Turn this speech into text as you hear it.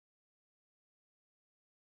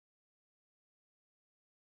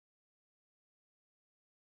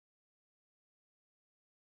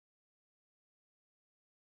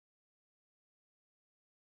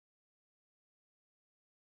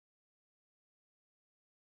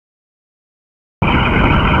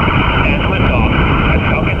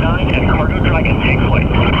Cargo Dragon take flight,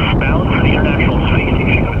 bound for the International Space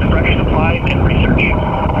Station with fresh supplies and research,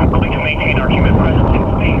 hoping to maintain our human presence in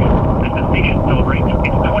space as the station celebrates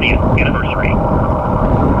its 20th anniversary.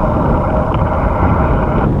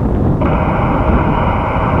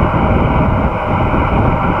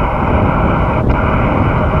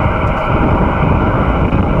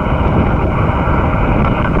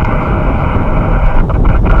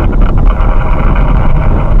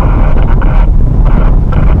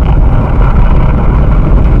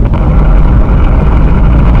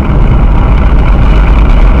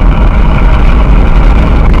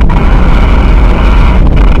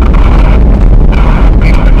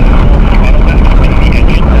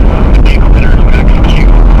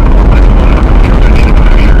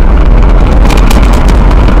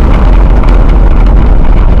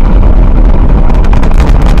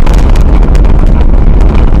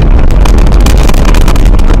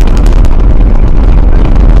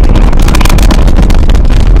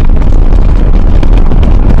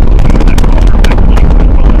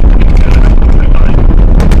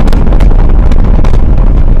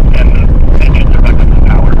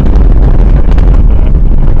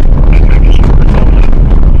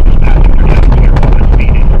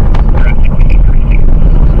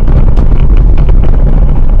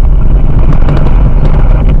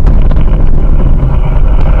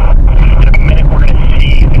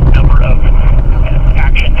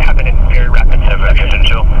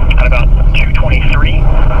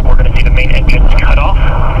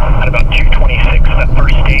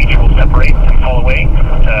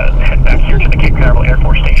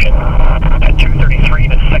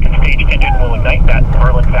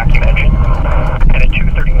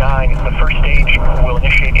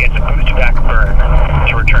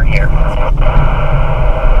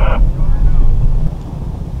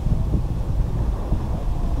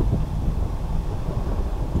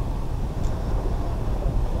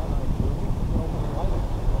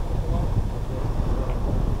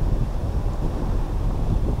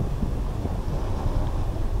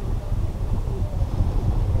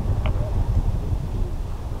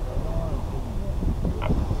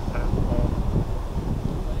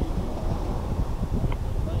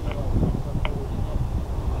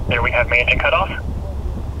 There we have main engine cut off.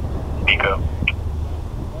 Pico.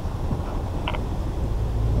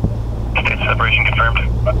 Stage separation confirmed.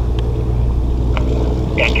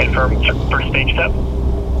 And confirmed first stage step.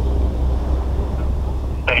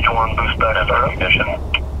 Stage 1 boost back as our ignition.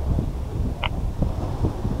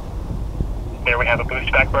 There we have a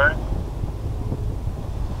boost back burn.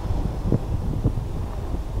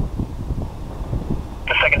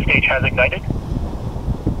 The second stage has ignited.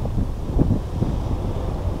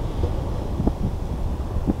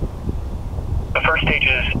 The first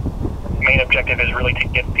stage's main objective is really to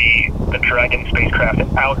get the Dragon spacecraft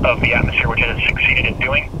out of the atmosphere, which it has succeeded in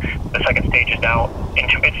doing. The second stage is now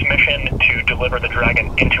into its mission to deliver the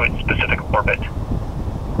Dragon into its specific orbit.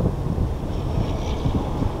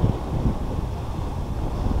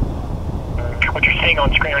 What you're seeing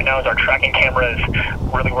on screen right now is our tracking cameras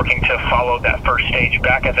really working to follow that first stage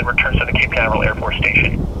back as it returns to the Cape Canaveral Air Force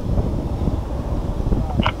Station.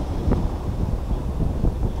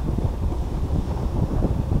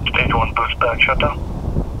 Stage 1 boost back shutdown.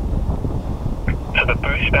 So the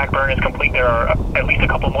boost back burn is complete. There are at least a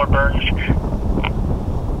couple more burns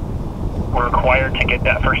we're required to get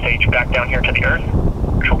that first stage back down here to the Earth,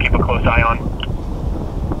 which we'll keep a close eye on.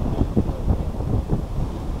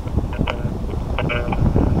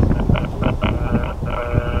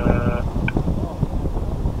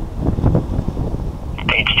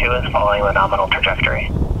 Stage 2 is following the nominal trajectory.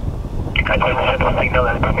 You guys have a signal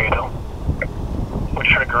that's from here though. Which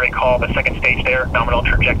is a great call. The second stage there, nominal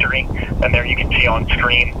trajectory, and there you can see on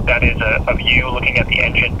screen that is a view looking at the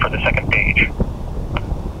engine for the second stage.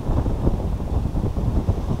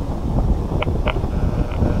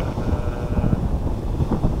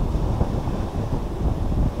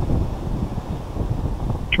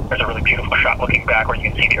 There's a really beautiful shot looking back where you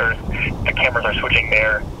can see the Earth. The cameras are switching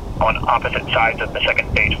there on opposite sides of the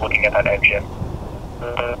second stage looking at that engine.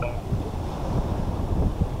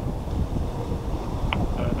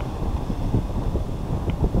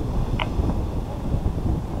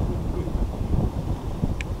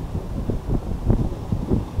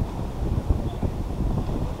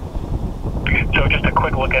 So just a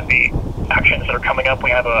quick look at the actions that are coming up. We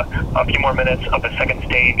have a few more minutes of the second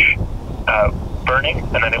stage burning,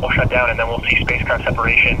 and then it will shut down, and then we'll see spacecraft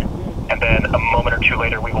separation, and then a moment or two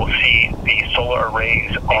later we will see the solar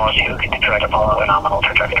arrays on the Dragon follow a nominal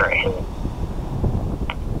trajectory.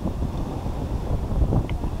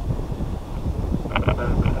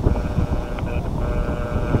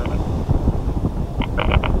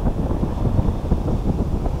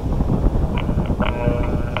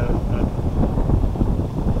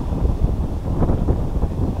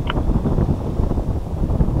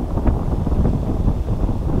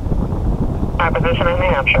 our position in New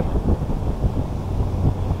Hampshire.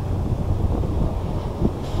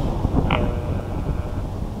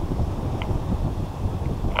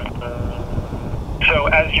 So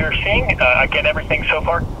as you're seeing, again, everything so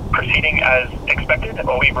far proceeding as expected,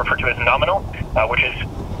 what we refer to as nominal, which is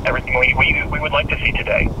everything we would like to see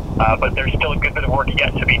today. But there's still a good bit of work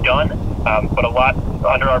yet to be done, but a lot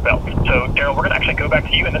under our belt. So Daryl, we're going to actually go back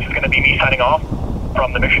to you, and this is going to be me signing off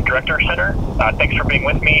from the Mission Director Center. Thanks for being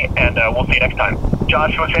with me, and we'll see you next time.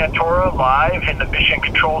 Joshua Santora, live in the Mission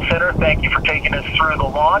Control Center. Thank you for taking us through the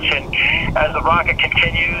launch. And as the rocket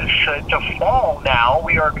continues to fall now,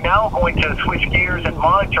 we are now going to switch gears and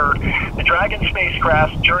monitor the Dragon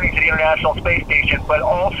spacecraft's journey to the International Space Station, but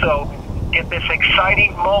also get this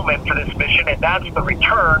exciting moment for this mission, and that's the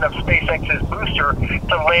return of SpaceX's booster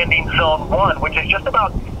to landing zone 1, which is just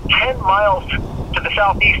about 10 miles to the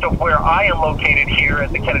southeast of where I am located here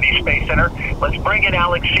at the Kennedy Space Center. Let's bring in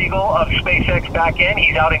Alex Siegel of SpaceX back in.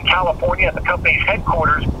 He's out in California at the company's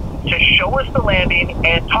headquarters to show us the landing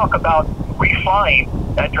and talk about reflying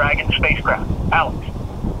that Dragon spacecraft. Alex.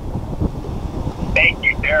 Thank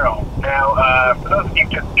you, Daryl. Now, for those of you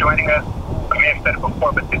just joining us, I may have said it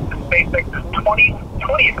before, but this is SpaceX's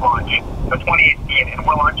 20th launch of 2018, and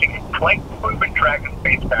we're launching a flight-proven Dragon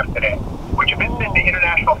spacecraft today, which has been to the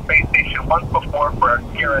International Space Station once before for our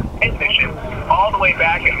CRS-16 mission, all the way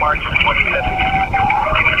back in March of 2017.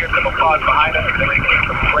 You can hear some applause behind us as we take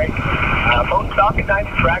some break. Both Falcon 9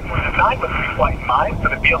 and Dragon were designed with pre-flight in mind, so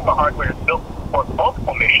the vehicle hardware is built to support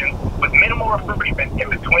multiple missions with minimal refurbishment in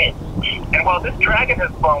between. And while this Dragon has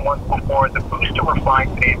flown once before, the booster we're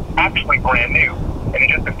flying today is actually brand new. And in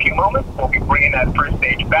just a few moments, we'll be bringing that first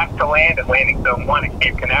stage back to land at landing zone 1 at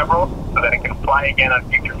Cape Canaveral so that it can fly again on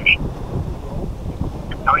future missions.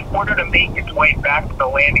 Now, in order to make its way back to the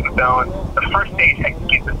landing zone, the first stage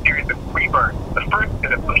executes a series of 3 burns. The first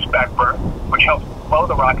is a boost back burn, which helps slow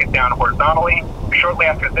the rocket down horizontally. Shortly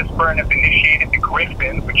after this burn is initiated, the grid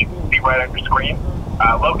fins, which you can see right on your screen,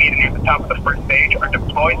 located near the top of the first stage, are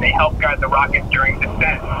deployed and they help guide the rocket during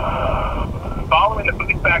descent. Following the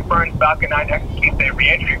boost back burn, Falcon 9 executes a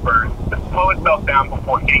re-entry burn to slow itself down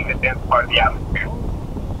before hitting the dense part of the atmosphere.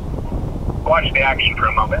 Watch the action for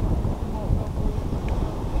a moment.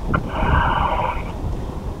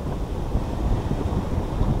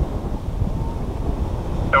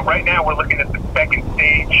 So right now we're looking at the second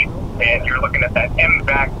stage, and you're looking at that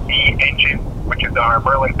MVAC-D engine, which is our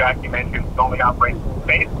Merlin vacuum engine that only operates in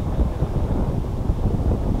space.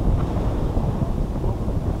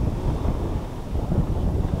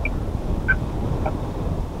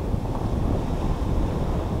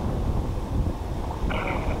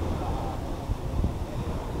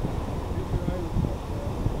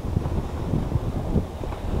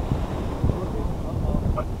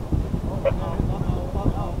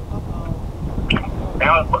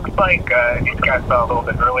 Now it looks like these guys saw a little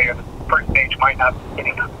bit earlier, the first stage might not be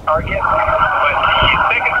hitting the target, but the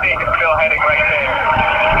second stage is still heading right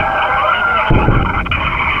there.